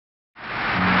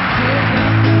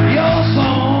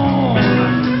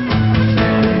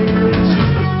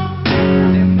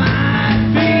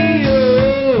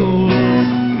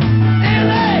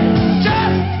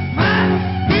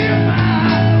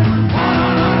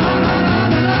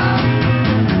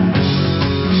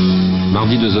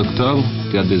Mardi 2 octobre,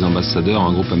 Théâtre des Ambassadeurs,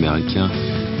 un groupe américain,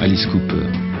 Alice Cooper,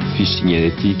 fiche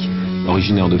signalétique,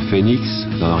 originaire de Phoenix,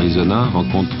 dans l'Arizona,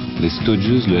 rencontre les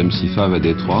Stooges, le MC5 à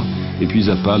Détroit, et puis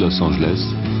Zappa à Los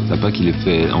Angeles. Zappa qui les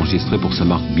fait enregistrer pour sa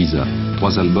marque Biza.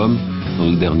 3 albums,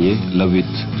 dont le dernier, Love It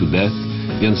to Death,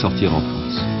 vient de sortir en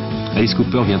France. Alice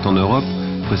Cooper vient en Europe,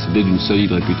 précédé d'une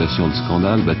solide réputation de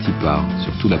scandale bâtie par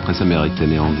surtout la presse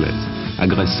américaine et anglaise.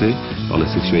 Agressé par la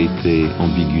sexualité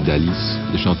ambiguë d'Alice,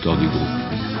 le chanteur du groupe.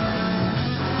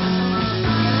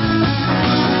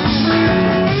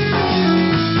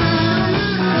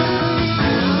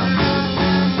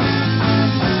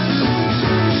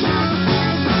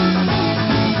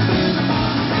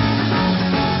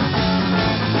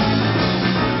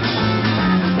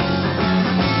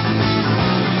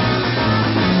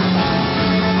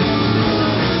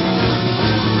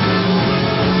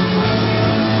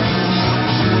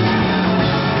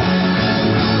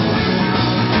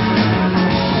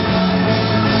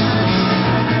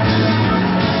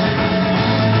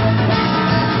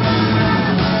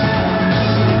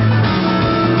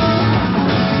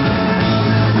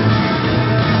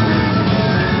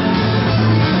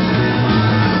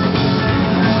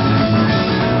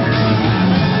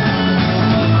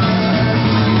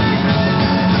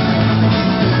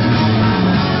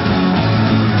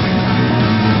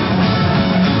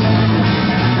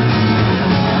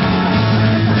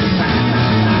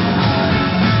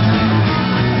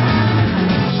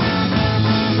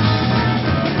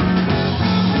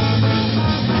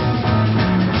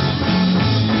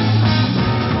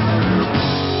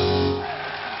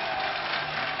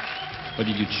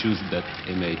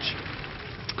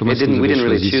 Comment est-ce que vous avez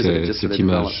choisi cette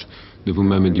image de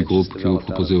vous-même et du groupe que vous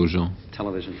proposez aux gens?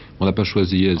 On ne l'a pas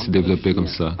choisie, elle s'est développée comme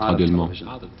ça, graduellement,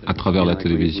 à travers la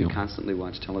télévision.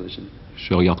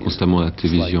 Je regarde constamment la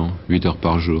télévision, 8 heures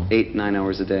par jour.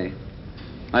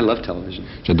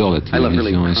 J'adore la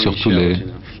télévision et surtout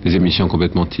les émissions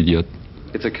complètement idiotes.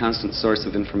 C'est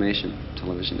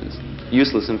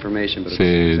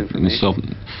une sorte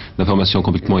d'information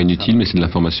complètement inutile, mais c'est de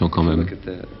l'information quand même.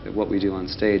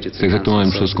 C'est exactement la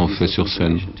même chose qu'on fait sur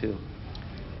scène.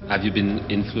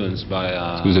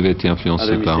 Est-ce que vous avez été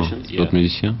influencé par d'autres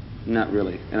musiciens?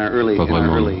 Pas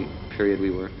vraiment.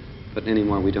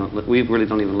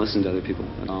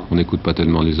 On n'écoute pas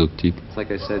tellement les autres types.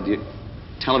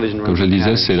 Comme je le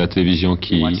disais, c'est la télévision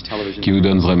qui vous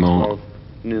donne vraiment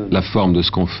la forme de ce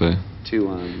qu'on fait.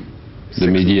 De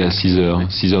midi à 6 heures.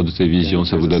 6 heures de télévision,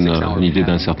 ça vous donne une idée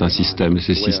d'un certain système.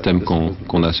 C'est ce système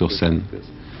qu'on a sur scène.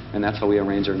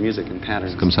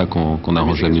 C'est comme ça qu'on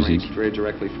arrange la musique.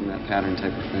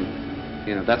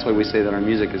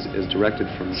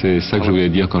 C'est ça que je voulais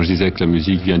dire quand je disais que la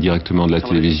musique vient directement de la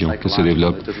télévision, qu'elle se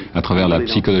développe à travers la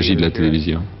psychologie de la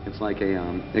télévision.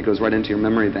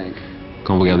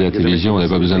 Quand vous regardez la télévision, vous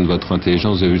n'avez pas besoin de votre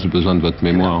intelligence, vous avez juste besoin de votre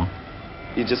mémoire.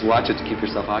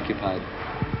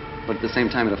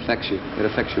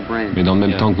 Mais dans le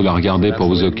même temps que vous la regardez pour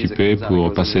vous occuper,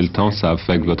 pour passer le temps, ça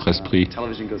affecte votre esprit.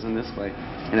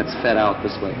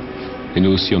 Et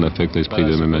nous aussi, on affecte l'esprit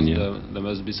de la même manière.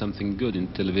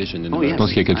 Je pense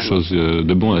qu'il y a quelque chose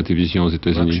de bon à la télévision aux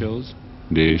États-Unis.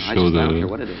 Des shows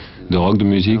de rock, de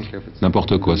musique,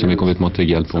 n'importe quoi, ça m'est complètement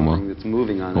égal pour moi.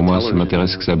 Pour moi, ça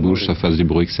m'intéresse que ça bouge, ça fasse du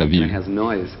bruit, que ça vive.